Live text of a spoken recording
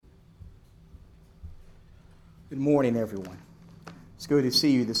Good morning, everyone. It's good to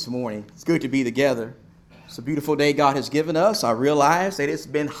see you this morning. It's good to be together. It's a beautiful day God has given us. I realize that it's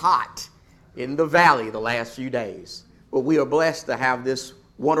been hot in the valley the last few days, but we are blessed to have this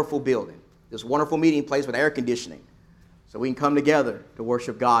wonderful building, this wonderful meeting place with air conditioning, so we can come together to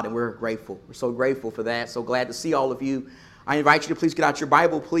worship God, and we're grateful. We're so grateful for that. So glad to see all of you. I invite you to please get out your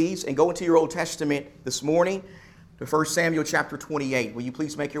Bible, please, and go into your Old Testament this morning to 1 Samuel chapter 28. Will you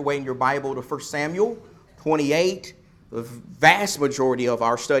please make your way in your Bible to 1 Samuel 28. The vast majority of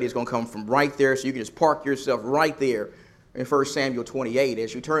our study is going to come from right there, so you can just park yourself right there in 1 Samuel 28.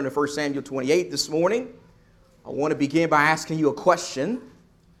 As you turn to 1 Samuel 28 this morning, I want to begin by asking you a question.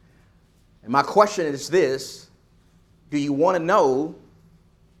 And my question is this: do you want to know?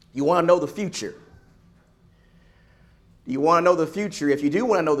 You want to know the future? Do you want to know the future? If you do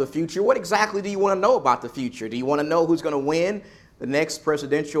want to know the future, what exactly do you want to know about the future? Do you want to know who's going to win the next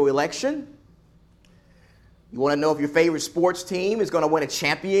presidential election? You want to know if your favorite sports team is going to win a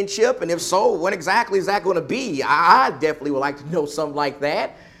championship? And if so, when exactly is that going to be? I definitely would like to know something like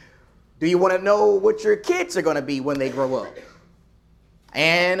that. Do you want to know what your kids are going to be when they grow up?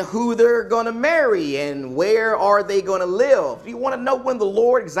 And who they're going to marry? And where are they going to live? Do you want to know when the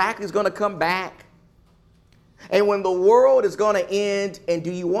Lord exactly is going to come back? And when the world is going to end? And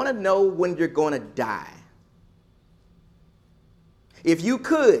do you want to know when you're going to die? If you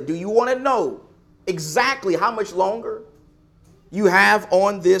could, do you want to know exactly how much longer you have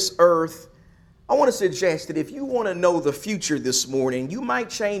on this earth? I want to suggest that if you want to know the future this morning, you might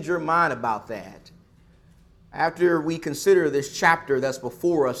change your mind about that after we consider this chapter that's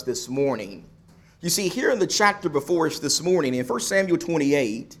before us this morning. You see, here in the chapter before us this morning, in 1 Samuel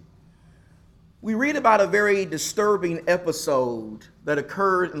 28, we read about a very disturbing episode that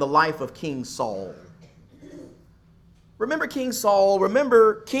occurred in the life of King Saul. Remember King Saul?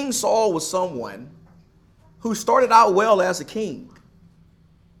 Remember, King Saul was someone who started out well as a king.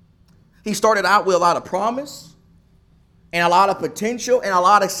 He started out with a lot of promise and a lot of potential and a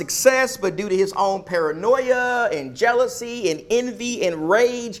lot of success, but due to his own paranoia and jealousy and envy and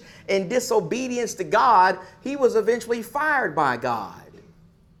rage and disobedience to God, he was eventually fired by God.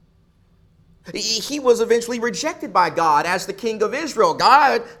 He was eventually rejected by God as the king of Israel.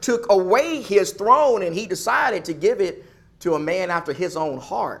 God took away his throne and he decided to give it to a man after his own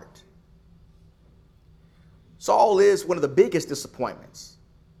heart. Saul is one of the biggest disappointments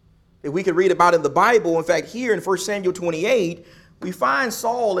that we could read about in the Bible. In fact, here in 1 Samuel 28, we find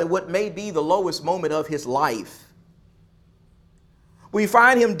Saul in what may be the lowest moment of his life. We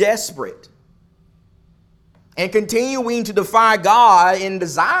find him desperate and continuing to defy God and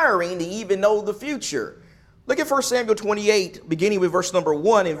desiring to even know the future. Look at 1 Samuel 28, beginning with verse number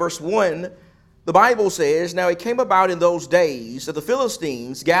 1. In verse 1, the Bible says, "Now it came about in those days that the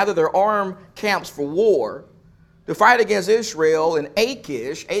Philistines gathered their armed camps for war to fight against Israel, and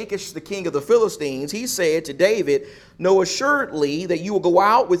Achish, the king of the Philistines, he said to David, 'Know assuredly that you will go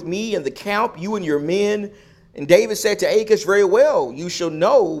out with me in the camp, you and your men.' And David said to Achish, 'Very well, you shall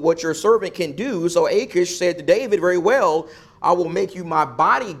know what your servant can do.' So Achish said to David, 'Very well, I will make you my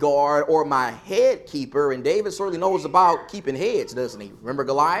bodyguard or my head keeper.'" And David certainly knows about keeping heads, doesn't he? Remember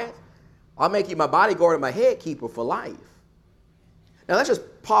Goliath? "I'll make you my bodyguard and my head keeper for life." Now let's just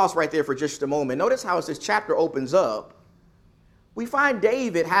pause right there for just a moment. Notice how as this chapter opens up, we find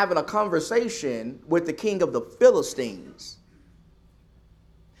David having a conversation with the king of the Philistines.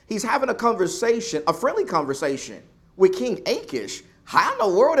 He's having a conversation, a friendly conversation with King Achish. How in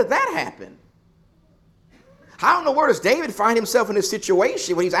the world did that happen? How in the world does David find himself in this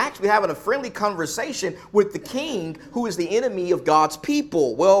situation when he's actually having a friendly conversation with the king who is the enemy of God's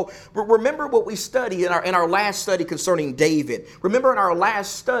people? Well, remember what we studied in our last study concerning David. Remember in our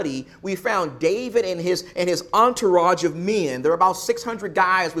last study, we found David and his entourage of men. There are about 600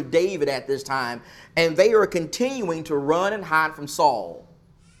 guys with David at this time, and they are continuing to run and hide from Saul.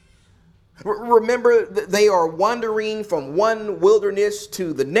 Remember, they are wandering from one wilderness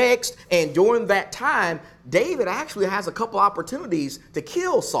to the next, and during that time, David actually has a couple opportunities to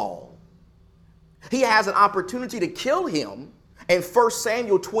kill Saul. He has an opportunity to kill him in 1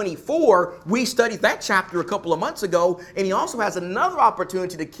 Samuel 24. We studied that chapter a couple of months ago, and he also has another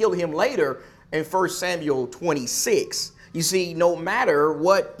opportunity to kill him later in 1 Samuel 26. You see, no matter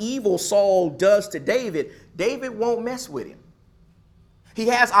what evil Saul does to David, David won't mess with him. He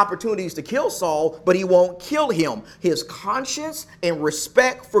has opportunities to kill Saul, but he won't kill him. His conscience and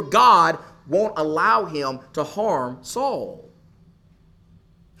respect for God won't allow him to harm Saul.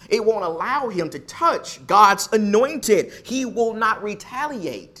 It won't allow him to touch God's anointed. He will not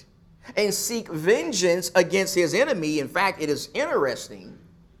retaliate and seek vengeance against his enemy. In fact, it is interesting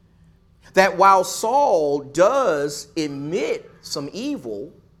that while Saul does admit some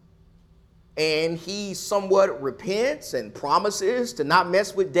evil, and he somewhat repents and promises to not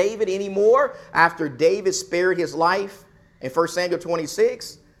mess with David anymore after David spared his life in 1 Samuel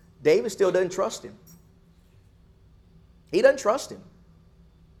 26, David still doesn't trust him. He doesn't trust him.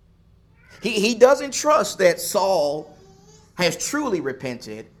 He doesn't trust that Saul has truly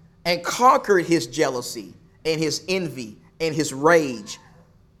repented and conquered his jealousy and his envy and his rage.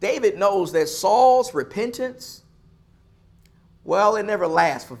 David knows that Saul's repentance, well, it never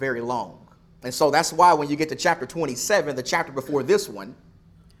lasts for very long. And so that's why when you get to chapter 27, the chapter before this one,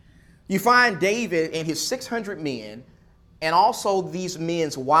 you find David and his 600 men and also these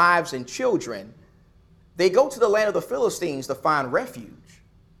men's wives and children. They go to the land of the Philistines to find refuge.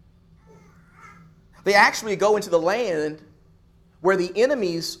 They actually go into the land where the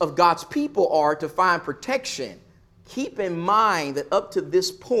enemies of God's people are to find protection. Keep in mind that up to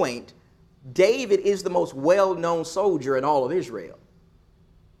this point, David is the most well-known soldier in all of Israel.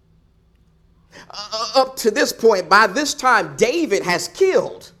 Up to this point, by this time, David has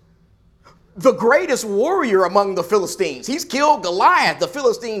killed the greatest warrior among the Philistines. He's killed Goliath, the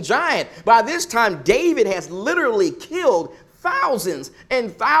Philistine giant. By this time, David has literally killed thousands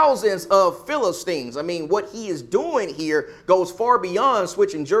and thousands of Philistines. I mean, what he is doing here goes far beyond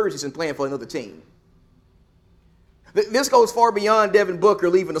switching jerseys and playing for another team. This goes far beyond Devin Booker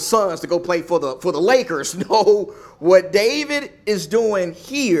leaving the Suns to go play for the Lakers. No, what David is doing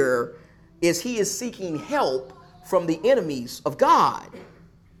here is he is seeking help from the enemies of God.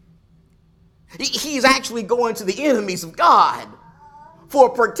 He's actually going to the enemies of God for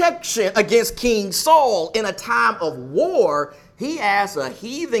protection against King Saul in a time of war. He asks a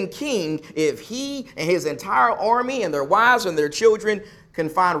heathen king if he and his entire army and their wives and their children can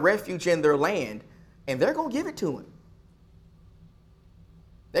find refuge in their land, and they're going to give it to him.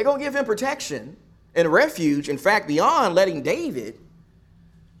 They're going to give him protection and refuge. In fact, beyond letting David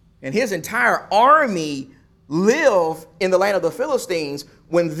and his entire army live in the land of the Philistines,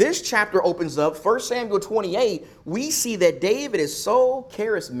 when this chapter opens up, 1 Samuel 28, we see that David is so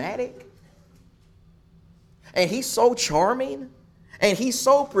charismatic, and he's so charming, and he's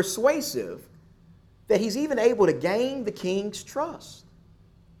so persuasive that he's even able to gain the king's trust.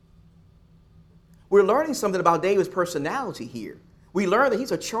 We're learning something about David's personality here. We learn that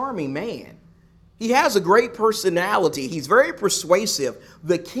he's a charming man. He has a great personality. He's very persuasive.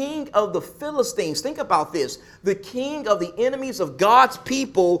 The king of the Philistines, think about this. The king of the enemies of God's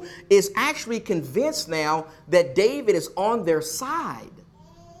people is actually convinced now that David is on their side.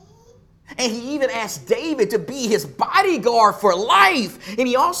 And he even asked David to be his bodyguard for life. And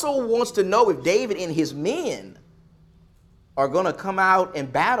he also wants to know if David and his men are going to come out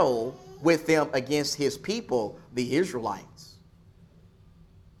and battle with them against his people, the Israelites.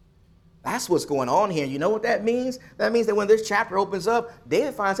 That's what's going on here. You know what that means? That means that when this chapter opens up,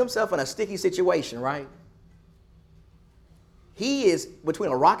 David finds himself in a sticky situation, right? He is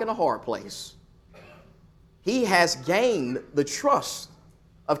between a rock and a hard place. He has gained the trust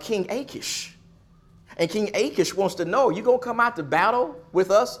of King Achish. And King Achish wants to know, you going to come out to battle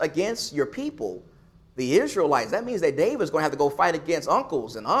with us against your people, the Israelites? That means that David's going to have to go fight against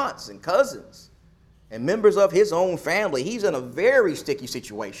uncles and aunts and cousins and members of his own family. He's in a very sticky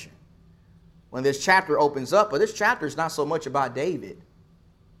situation when this chapter opens up. But this chapter is not so much about David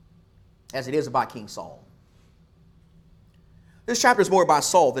as it is about King Saul. This chapter is more about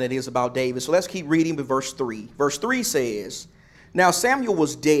Saul than it is about David. So let's keep reading with verse 3. Verse 3 says, "Now Samuel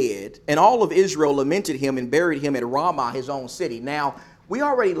was dead, and all of Israel lamented him and buried him at Ramah, his own city." Now, we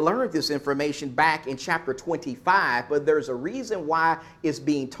already learned this information back in chapter 25, but there's a reason why it's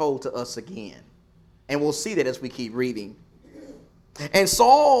being told to us again. And we'll see that as we keep reading. "And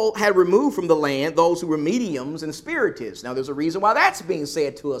Saul had removed from the land those who were mediums and spiritists." Now, there's a reason why that's being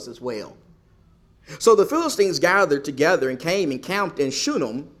said to us as well. "So the Philistines gathered together and came and camped in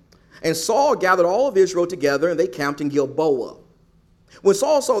Shunem. And Saul gathered all of Israel together, and they camped in Gilboa. When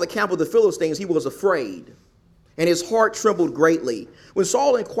Saul saw the camp of the Philistines, he was afraid, and his heart trembled greatly. When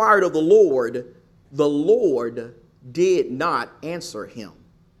Saul inquired of the Lord did not answer him,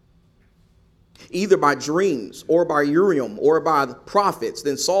 either by dreams or by Urim or by the prophets.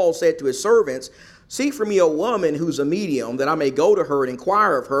 Then Saul said to his servants, 'Seek for me a woman who's a medium, that I may go to her and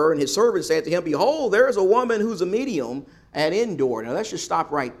inquire of her.' And his servants said to him, 'Behold, there is a woman who's a medium at Endor.'" Now let's just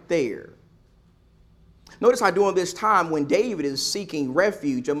stop right there. Notice how during this time when David is seeking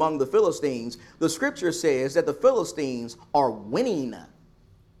refuge among the Philistines, the scripture says that the Philistines are winning.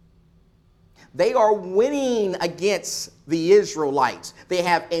 They are winning against the Israelites. They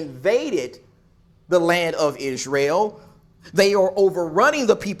have invaded the land of Israel. They are overrunning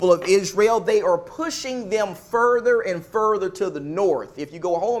the people of Israel. They are pushing them further and further to the north. If you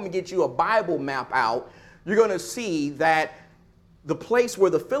go home and get you a Bible map out, you're going to see that the place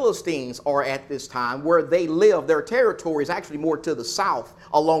where the Philistines are at this time, where they live, their territory is actually more to the south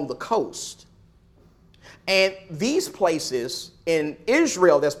along the coast. And these places in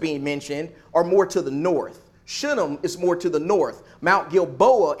Israel that's being mentioned are more to the north. Shunem is more to the north. Mount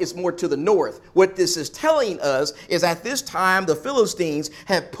Gilboa is more to the north. What this is telling us is at this time, the Philistines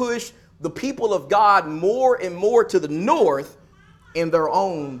have pushed the people of God more and more to the north in their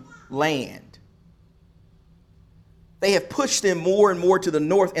own land. They have pushed them more and more to the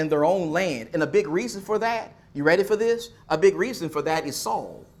north in their own land. And a big reason for that, you ready for this? A big reason for that is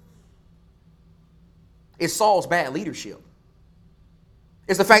Saul. It's Saul's bad leadership.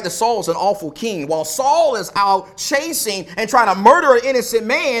 It's the fact that Saul's an awful king. While Saul is out chasing and trying to murder an innocent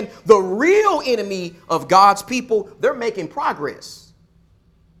man, the real enemy of God's people, they're making progress.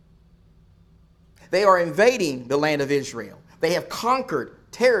 They are invading the land of Israel. They have conquered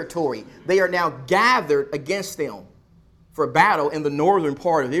territory. They are now gathered against them for battle in the northern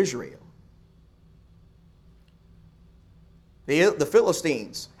part of Israel. The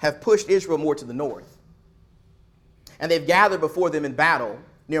Philistines have pushed Israel more to the north. And they've gathered before them in battle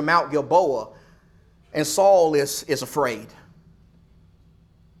near Mount Gilboa, and Saul is afraid.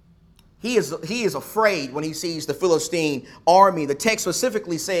 He is afraid when he sees the Philistine army. The text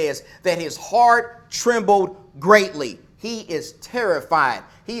specifically says that his heart trembled greatly. He is terrified.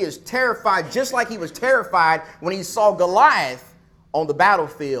 He is terrified just like he was terrified when he saw Goliath on the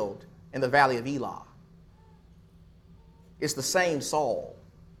battlefield in the valley of Elah. It's the same Saul.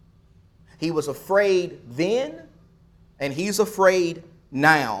 He was afraid then, and he's afraid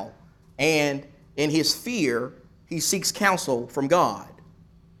now. And in his fear, he seeks counsel from God.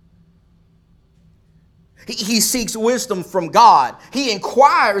 He seeks wisdom from God. He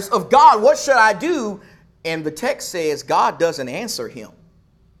inquires of God, what should I do? And the text says God doesn't answer him.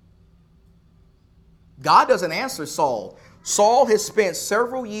 God doesn't answer Saul. Saul has spent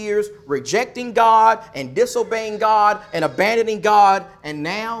several years rejecting God and disobeying God and abandoning God, and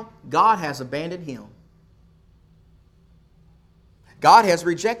now God has abandoned him. God has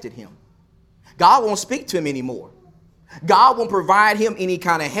rejected him. God won't speak to him anymore. God won't provide him any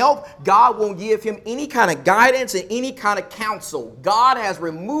kind of help. God won't give him any kind of guidance and any kind of counsel. God has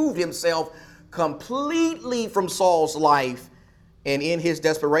removed himself completely from Saul's life, and in his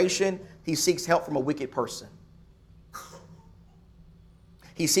desperation, he seeks help from a wicked person.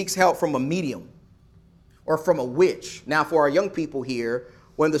 He seeks help from a medium or from a witch. Now, for our young people here,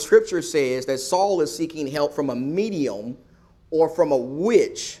 when the scripture says that Saul is seeking help from a medium or from a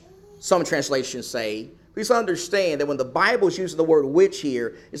witch, some translations say, please understand that when the Bible is using the word witch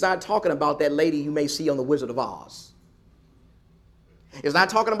here, it's not talking about that lady you may see on The Wizard of Oz. It's not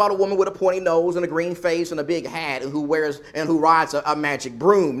talking about a woman with a pointy nose and a green face and a big hat and who rides a magic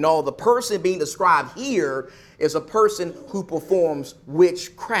broom. No, the person being described here is a person who performs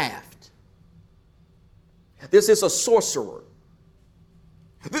witchcraft. This is a sorcerer.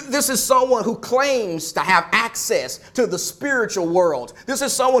 This is someone who claims to have access to the spiritual world. This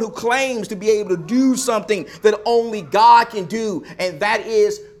is someone who claims to be able to do something that only God can do, and that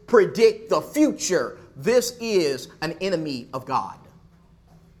is predict the future. This is an enemy of God.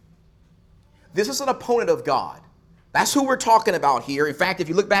 This is an opponent of God. That's who we're talking about here. In fact, if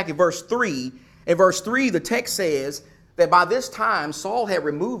you look back at verse 3, in verse 3, the text says that by this time Saul had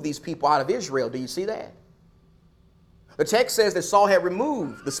removed these people out of Israel. Do you see that? The text says that Saul had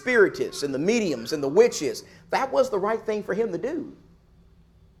removed the spiritists and the mediums and the witches. That was the right thing for him to do.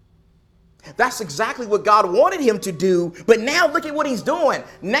 That's exactly what God wanted him to do. But now look at what he's doing.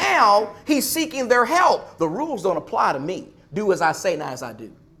 Now he's seeking their help. The rules don't apply to me. Do as I say, not as I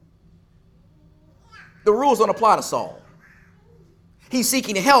do. The rules don't apply to Saul. He's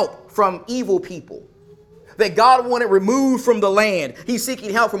seeking help from evil people that God wanted removed from the land. He's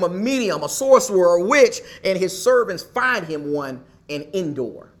seeking help from a medium, a sorcerer, a witch, and his servants find him one in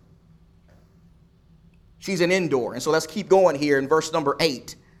Endor. She's in Endor. And so let's keep going here in verse number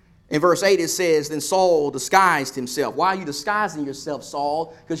 8. In verse 8 it says, then Saul disguised himself. Why are you disguising yourself,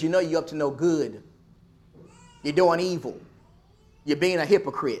 Saul? Because you know you're up to no good. You're doing evil. You're being a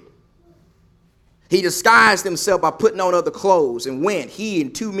hypocrite. He disguised himself by putting on other clothes and went, he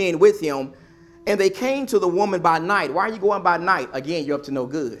and 2 men with him, and they came to the woman by night. Why are you going by night? Again, you're up to no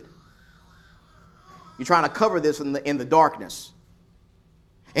good. You're trying to cover this in the darkness.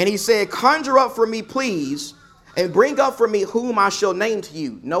 And he said, conjure up for me, please, and bring up for me whom I shall name to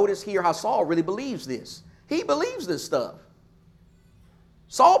you. Notice here how Saul really believes this. He believes this stuff.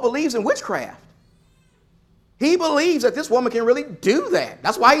 Saul believes in witchcraft. He believes that this woman can really do that.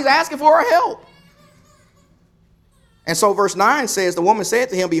 That's why he's asking for her help. And so verse 9 says, the woman said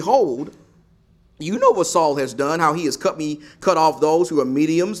to him, behold, you know what Saul has done, how he has cut off those who are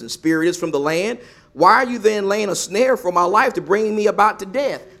mediums and spiritists from the land. Why are you then laying a snare for my life to bring me about to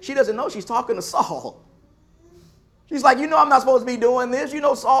death? She doesn't know she's talking to Saul. She's like, you know I'm not supposed to be doing this. You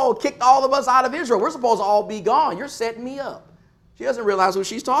know Saul kicked all of us out of Israel. We're supposed to all be gone. You're setting me up. She doesn't realize who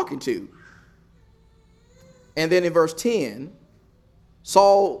she's talking to. And then in verse 10,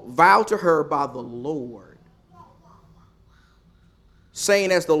 Saul vowed to her by the Lord,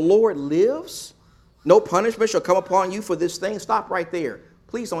 saying, as the Lord lives, no punishment shall come upon you for this thing. Stop right there.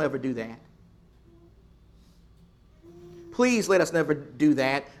 Please don't ever do that. Please let us never do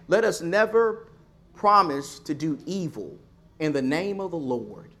that. Let us never promise to do evil in the name of the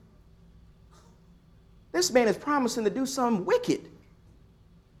Lord. This man is promising to do something wicked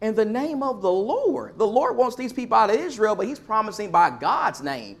in the name of the Lord. The Lord wants these people out of Israel, but he's promising by God's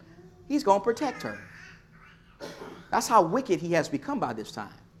name he's going to protect her. That's how wicked he has become by this time.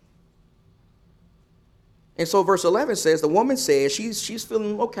 And so verse 11 says, the woman says, she's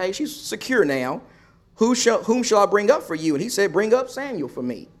feeling okay, she's secure now. Whom shall I bring up for you? And he said, bring up Samuel for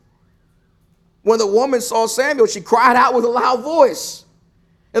me. When the woman saw Samuel, she cried out with a loud voice.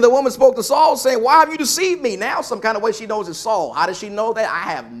 And the woman spoke to Saul, saying, why have you deceived me? Now some kind of way she knows it's Saul. How does she know that?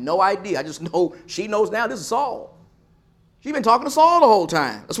 I have no idea. I just know she knows now this is Saul. She's been talking to Saul the whole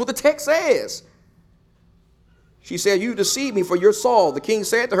time. That's what the text says. She said, you deceived me, for you're Saul. The king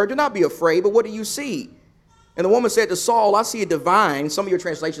said to her, do not be afraid, but what do you see? And the woman said to Saul, I see a divine, some of your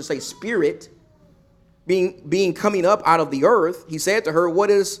translations say spirit, being coming up out of the earth. He said to her, what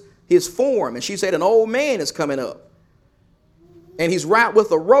is his form? And she said, an old man is coming up, and he's wrapped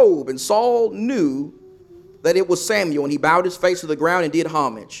with a robe. And Saul knew that it was Samuel, and he bowed his face to the ground and did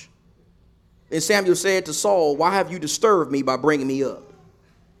homage. Then Samuel said to Saul, why have you disturbed me by bringing me up?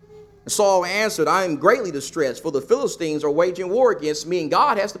 And Saul answered, I am greatly distressed, for the Philistines are waging war against me, and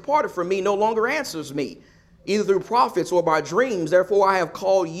God has departed from me, no longer answers me, either through prophets or by dreams. Therefore I have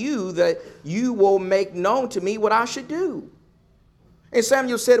called you, that you will make known to me what I should do. And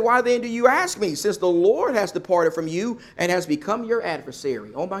Samuel said, why then do you ask me, since the Lord has departed from you and has become your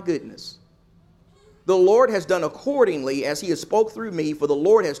adversary? Oh my goodness. The Lord has done accordingly as he has spoke through me, for the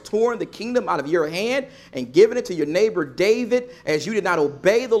Lord has torn the kingdom out of your hand and given it to your neighbor David, as you did not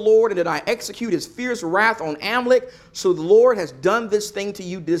obey the Lord and did not execute his fierce wrath on Amalek. So the Lord has done this thing to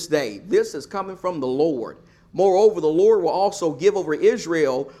you this day. This is coming from the Lord. Moreover, the Lord will also give over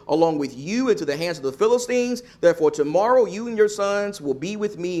Israel along with you into the hands of the Philistines. Therefore, tomorrow you and your sons will be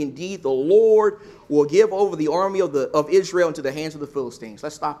with me. Indeed, the Lord will give over the army of Israel into the hands of the Philistines.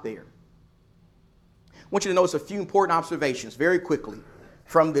 Let's stop there. I want you to notice a few important observations very quickly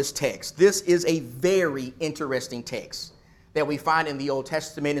from this text. This is a very interesting text that we find in the Old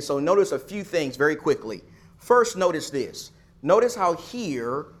Testament. And so notice a few things very quickly. First, notice this. Notice how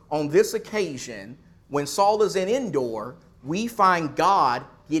here on this occasion, when Saul is in Endor, we find God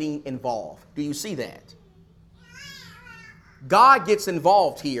getting involved. Do you see that? God gets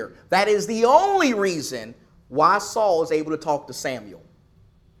involved here. That is the only reason why Saul is able to talk to Samuel.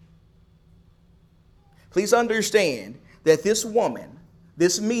 Please understand that this woman,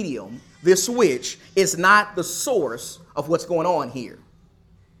 this medium, this witch is not the source of what's going on here.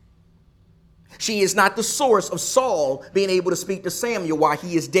 She is not the source of Saul being able to speak to Samuel while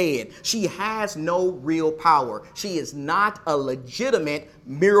he is dead. She has no real power. She is not a legitimate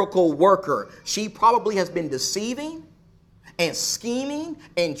miracle worker. She probably has been deceiving and scheming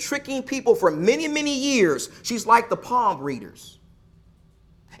and tricking people for many, many years. She's like the palm readers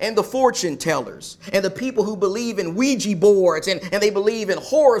and the fortune tellers and the people who believe in Ouija boards and they believe in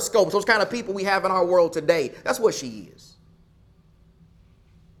horoscopes, those kind of people we have in our world today. That's what she is.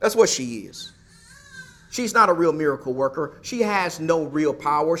 That's what she is. She's not a real miracle worker. She has no real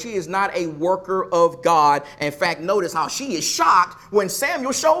power. She is not a worker of God. In fact, notice how she is shocked when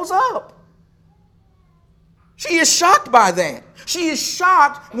Samuel shows up. She is shocked by that. She is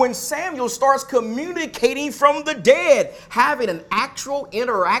shocked when Samuel starts communicating from the dead, having an actual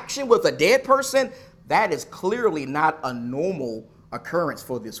interaction with a dead person. That is clearly not a normal occurrence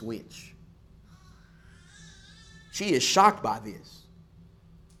for this witch. She is shocked by this.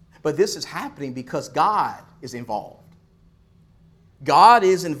 But this is happening because God is involved. God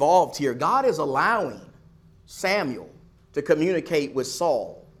is involved here. God is allowing Samuel to communicate with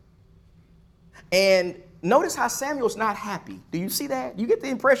Saul. And notice how Samuel's not happy. Do you see that? You get the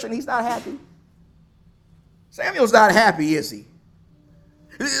impression he's not happy? Samuel's not happy, is he?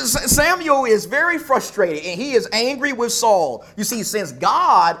 Samuel is very frustrated and he is angry with Saul. You see, since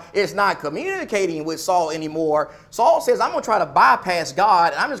God is not communicating with Saul anymore, Saul says, I'm going to try to bypass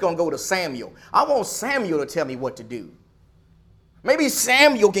God and I'm just going to go to Samuel. I want Samuel to tell me what to do. Maybe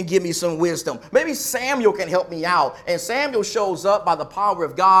Samuel can give me some wisdom. Maybe Samuel can help me out. And Samuel shows up by the power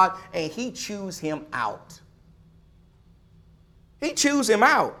of God and he chews him out. He chews him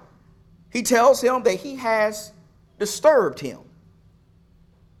out. He tells him that he has disturbed him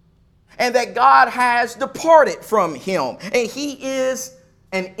and that God has departed from him and he is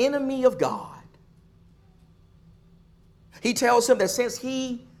an enemy of God. He tells him that since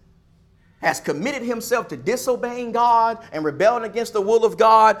he has committed himself to disobeying God and rebelling against the will of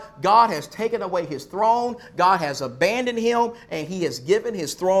God, God has taken away his throne, God has abandoned him, and he has given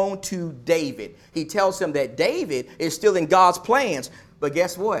his throne to David. He tells him that David is still in God's plans, but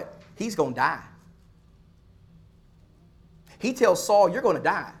guess what? He's going to die. He tells Saul, you're going to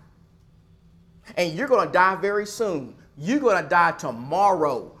die. And you're going to die very soon. You're going to die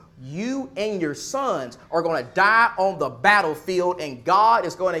tomorrow. You and your sons are going to die on the battlefield, and God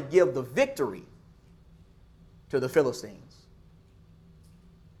is going to give the victory to the Philistines.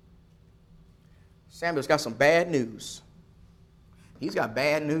 Samuel's got some bad news. He's got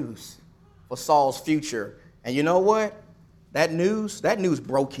bad news for Saul's future. And you know what? That news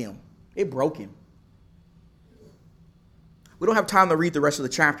broke him. It broke him. We don't have time to read the rest of the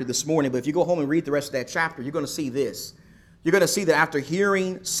chapter this morning, but if you go home and read the rest of that chapter, you're going to see this. You're going to see that after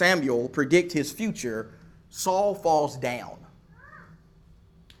hearing Samuel predict his future, Saul falls down.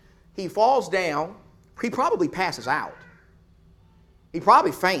 He falls down. He probably passes out. He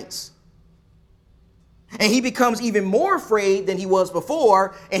probably faints. And he becomes even more afraid than he was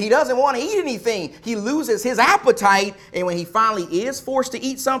before, and he doesn't want to eat anything. He loses his appetite, and when he finally is forced to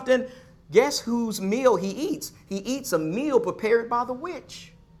eat something, guess whose meal he eats? He eats a meal prepared by the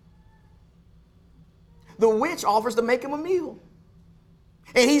witch. The witch offers to make him a meal.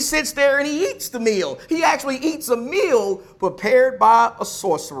 And he sits there and he eats the meal. He actually eats a meal prepared by a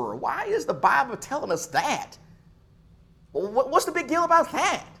sorcerer. Why is the Bible telling us that? What's the big deal about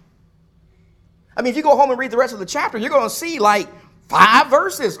that? I mean, if you go home and read the rest of the chapter, you're going to see like 5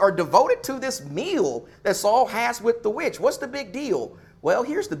 verses are devoted to this meal that Saul has with the witch. What's the big deal? Well,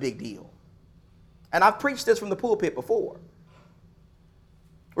 here's the big deal. And I've preached this from the pulpit before.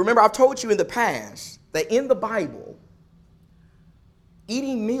 Remember, I've told you in the past that in the Bible,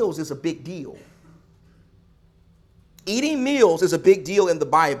 eating meals is a big deal. Eating meals is a big deal in the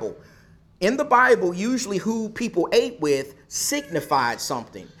Bible. In the Bible, usually who people ate with signified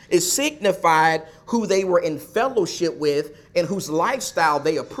something. It signified who they were in fellowship with and whose lifestyle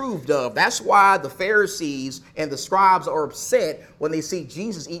they approved of. That's why the Pharisees and the scribes are upset when they see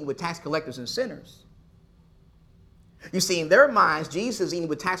Jesus eating with tax collectors and sinners. You see, in their minds, Jesus is eating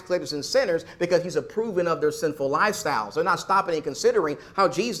with tax collectors and sinners because he's approving of their sinful lifestyles. They're not stopping and considering how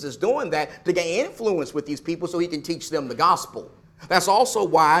Jesus is doing that to gain influence with these people so he can teach them the gospel. That's also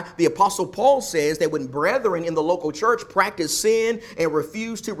why the Apostle Paul says that when brethren in the local church practice sin and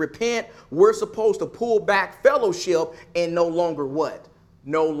refuse to repent, we're supposed to pull back fellowship and no longer what?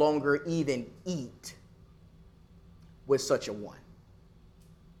 No longer even eat with such a one.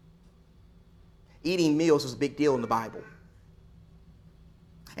 Eating meals is a big deal in the Bible.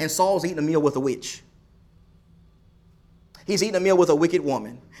 And Saul's eating a meal with a witch. He's eating a meal with a wicked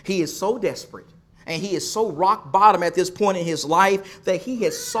woman. He is so desperate and he is so rock bottom at this point in his life that he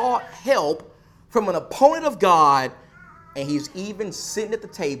has sought help from an opponent of God, and he's even sitting at the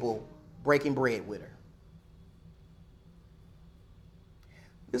table breaking bread with her.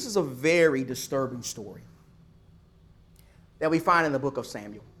 This is a very disturbing story that we find in the book of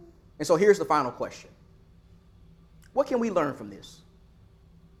Samuel. And so here's the final question. What can we learn from this?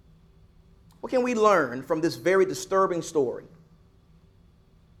 What can we learn from this very disturbing story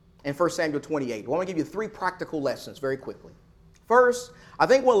in 1 Samuel 28? I want to give you 3 practical lessons very quickly. First, I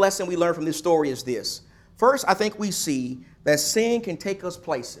think one lesson we learn from this story is this. First, I think we see that sin can take us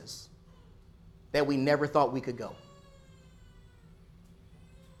places that we never thought we could go.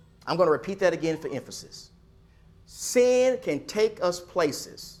 I'm going to repeat that again for emphasis. Sin can take us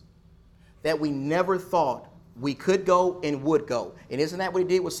places that we never thought we could go and would go. And isn't that what he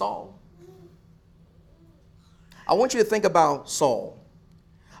did with Saul? I want you to think about Saul.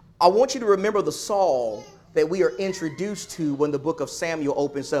 I want you to remember the Saul that we are introduced to when the book of Samuel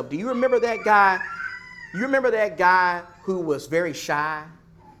opens up. Do you remember that guy? You remember that guy who was very shy?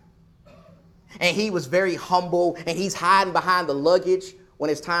 And he was very humble, and he's hiding behind the luggage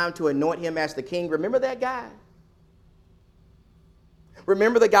when it's time to anoint him as the king. Remember that guy?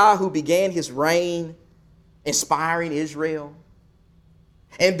 Remember the guy who began his reign inspiring Israel?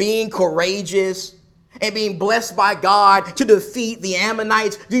 and being courageous and being blessed by God to defeat the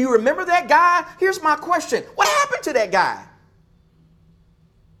Ammonites. Do you remember that guy? Here's my question. What happened to that guy?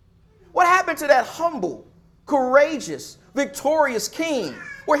 What happened to that humble, courageous, victorious king?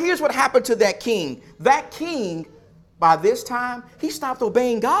 Well, here's what happened to that king. That king, by this time, he stopped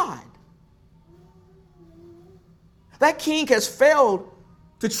obeying God. That king has failed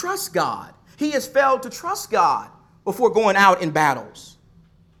to trust God. He has failed to trust God before going out in battles.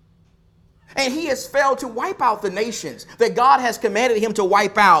 And he has failed to wipe out the nations that God has commanded him to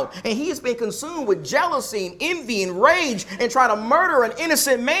wipe out. And he has been consumed with jealousy and envy and rage and trying to murder an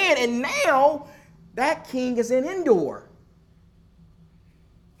innocent man. And now that king is in Endor.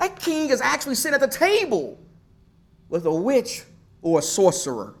 That king is actually sitting at the table with a witch or a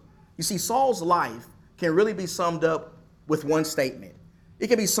sorcerer. You see, Saul's life can really be summed up with one statement. It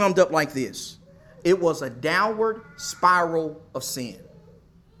can be summed up like this. It was a downward spiral of sin.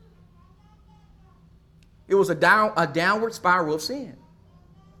 It was a downward spiral of sin.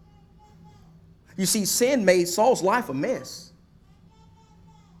 You see, sin made Saul's life a mess.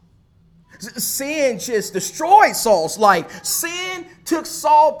 Sin just destroyed Saul's life. Sin took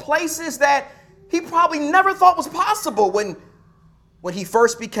Saul places that he probably never thought was possible when he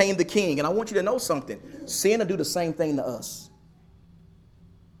first became the king. And I want you to know something. Sin will do the same thing to us.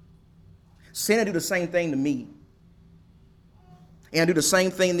 Sin will do the same thing to me. And do the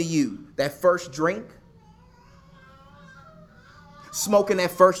same thing to you. That first drink, smoking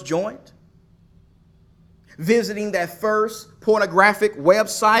that first joint, visiting that first pornographic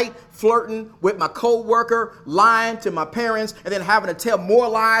website, flirting with my coworker, lying to my parents, and then having to tell more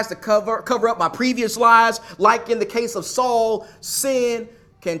lies to cover up my previous lies. Like in the case of Saul, sin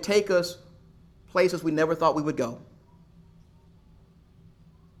can take us places we never thought we would go.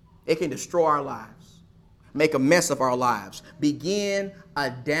 It can destroy our lives, make a mess of our lives, begin a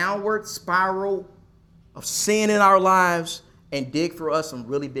downward spiral of sin in our lives, and dig for us some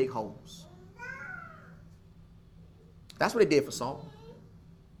really big holes. That's what it did for Saul.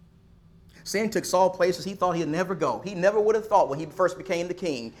 Sin took Saul places he thought he'd never go. He never would have thought when he first became the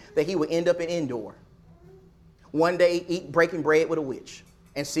king that he would end up in Endor. One day breaking bread with a witch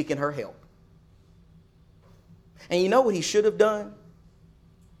and seeking her help. And you know what he should have done?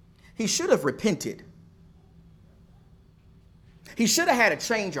 He should have repented. He should have had a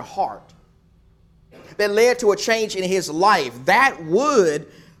change of heart that led to a change in his life. That would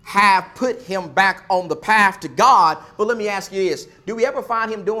have put him back on the path to God. But let me ask you this. Do we ever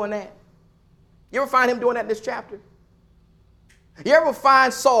find him doing that? You ever find him doing that in this chapter? You ever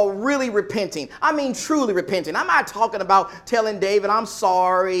find Saul really repenting? I mean, truly repenting. I'm not talking about telling David, I'm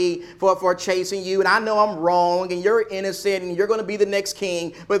sorry for chasing you, and I know I'm wrong, and you're innocent, and you're going to be the next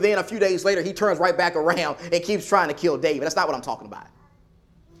king. But then a few days later, he turns right back around and keeps trying to kill David. That's not what I'm talking about.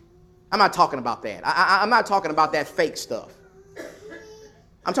 I'm not talking about that. I'm not talking about that fake stuff.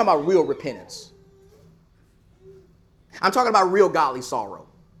 I'm talking about real repentance. I'm talking about real godly sorrow.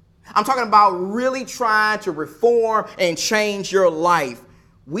 I'm talking about really trying to reform and change your life.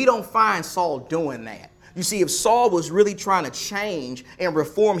 We don't find Saul doing that. You see, if Saul was really trying to change and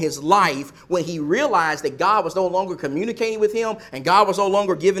reform his life when he realized that God was no longer communicating with him and God was no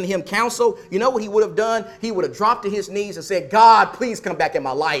longer giving him counsel, you know what he would have done? He would have dropped to his knees and said, God, please come back in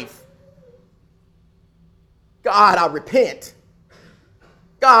my life. God, I repent.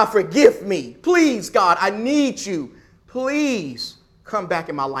 God, forgive me. Please, God, I need you. Please come back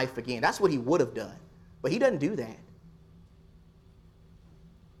in my life again. That's what he would have done. But he doesn't do that.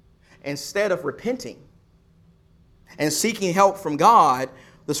 Instead of repenting and seeking help from God,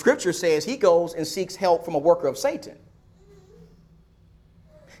 the scripture says he goes and seeks help from a worker of Satan.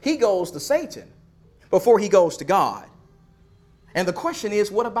 He goes to Satan before he goes to God. And the question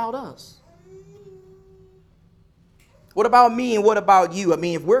is, what about us? What about me and what about you? I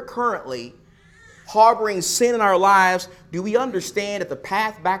mean, if we're currently harboring sin in our lives, do we understand that the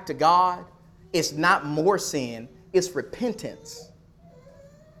path back to God is not more sin, it's repentance.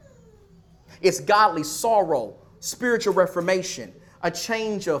 It's godly sorrow, spiritual reformation, a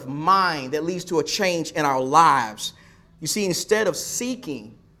change of mind that leads to a change in our lives. You see, instead of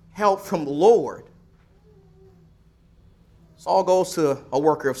seeking help from the Lord, Saul goes to a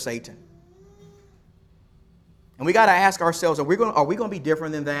worker of Satan. And we got to ask ourselves, are we going to be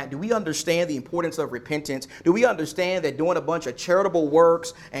different than that? Do we understand the importance of repentance? Do we understand that doing a bunch of charitable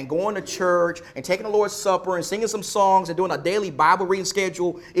works and going to church and taking the Lord's Supper and singing some songs and doing a daily Bible reading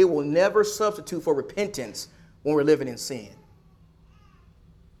schedule, it will never substitute for repentance when we're living in sin?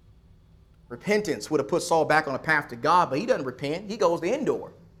 Repentance would have put Saul back on a path to God, but he doesn't repent. He goes to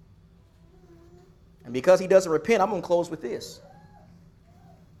Endor. And because he doesn't repent, I'm going to close with this.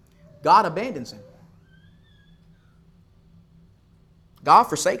 God abandons him. God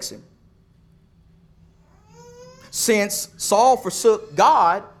forsakes him. Since Saul forsook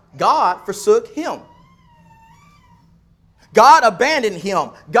God, God forsook him. God abandoned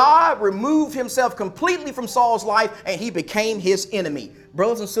him. God removed himself completely from Saul's life, and he became his enemy.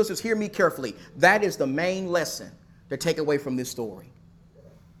 Brothers and sisters, hear me carefully. That is the main lesson to take away from this story.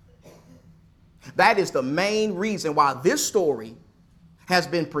 That is the main reason why this story has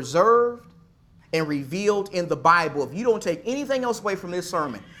been preserved and revealed in the Bible. If you don't take anything else away from this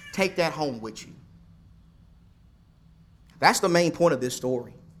sermon, take that home with you. That's the main point of this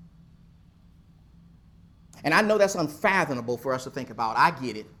story. And I know that's unfathomable for us to think about. I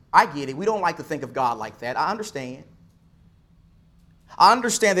get it. I get it. We don't like to think of God like that. I understand. I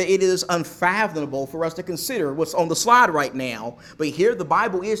understand that it is unfathomable for us to consider what's on the slide right now. But here the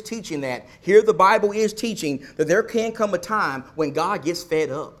Bible is teaching that. Here the Bible is teaching that there can come a time when God gets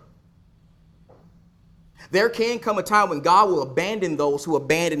fed up. There can come a time when God will abandon those who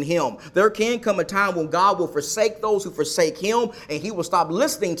abandon him. There can come a time when God will forsake those who forsake him, and he will stop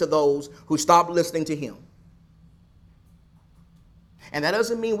listening to those who stop listening to him. And that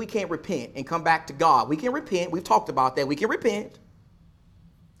doesn't mean we can't repent and come back to God. We can repent. We've talked about that. We can repent.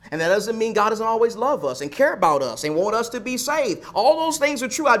 And that doesn't mean God doesn't always love us and care about us and want us to be saved. All those things are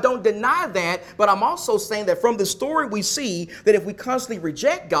true. I don't deny that. But I'm also saying that from the story we see that if we constantly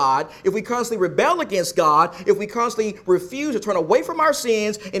reject God, if we constantly rebel against God, if we constantly refuse to turn away from our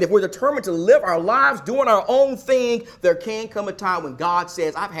sins, and if we're determined to live our lives doing our own thing, there can come a time when God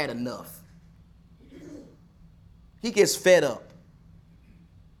says, I've had enough. He gets fed up.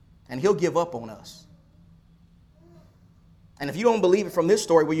 And he'll give up on us. And if you don't believe it from this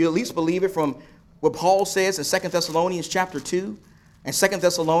story, will you at least believe it from what Paul says in 2 Thessalonians chapter 2? And 2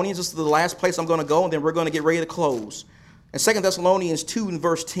 Thessalonians, this is the last place I'm going to go, and then we're going to get ready to close. In 2 Thessalonians 2 and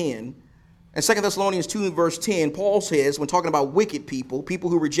verse 10, in 2 Thessalonians 2 and verse 10, Paul says, when talking about wicked people, people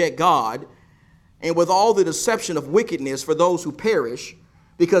who reject God, and with all the deception of wickedness for those who perish,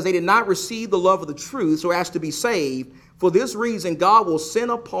 because they did not receive the love of the truth so as to be saved, for this reason, God will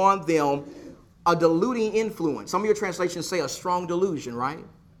send upon them a deluding influence. Some of your translations say a strong delusion, right?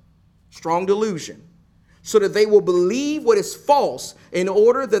 Strong delusion. So that they will believe what is false, in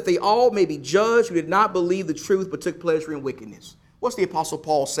order that they all may be judged who did not believe the truth but took pleasure in wickedness. What's the Apostle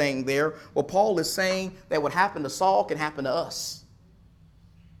Paul saying there? Well, Paul is saying that what happened to Saul can happen to us.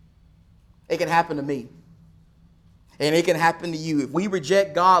 It can happen to me. And it can happen to you. If we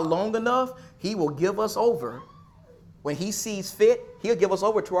reject God long enough, he will give us over. When he sees fit, he'll give us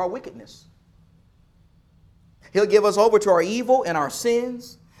over to our wickedness. He'll give us over to our evil and our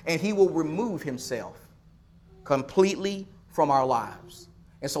sins, and he will remove himself completely from our lives.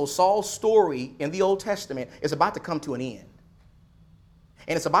 And so Saul's story in the Old Testament is about to come to an end.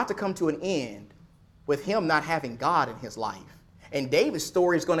 And it's about to come to an end with him not having God in his life. And David's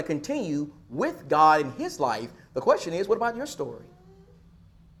story is going to continue with God in his life. The question is, what about your story?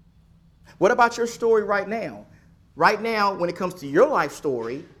 What about your story right now? Right now, when it comes to your life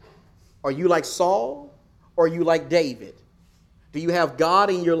story, are you like Saul or are you like David? Do you have God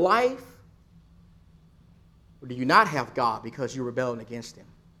in your life? Or do you not have God because you're rebelling against him?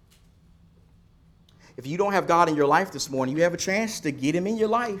 If you don't have God in your life this morning, you have a chance to get him in your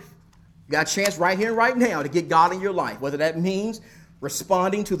life. You got a chance right here and right now to get God in your life, whether that means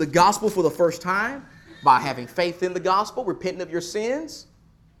responding to the gospel for the first time by having faith in the gospel, repenting of your sins,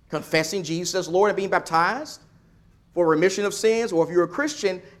 confessing Jesus as Lord and being baptized for remission of sins, or if you're a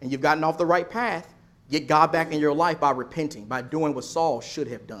Christian and you've gotten off the right path, get God back in your life by repenting, by doing what Saul should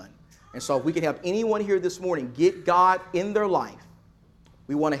have done. And so if we can help anyone here this morning get God in their life,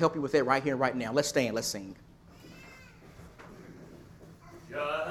 we want to help you with that right here and right now. Let's stand, let's sing.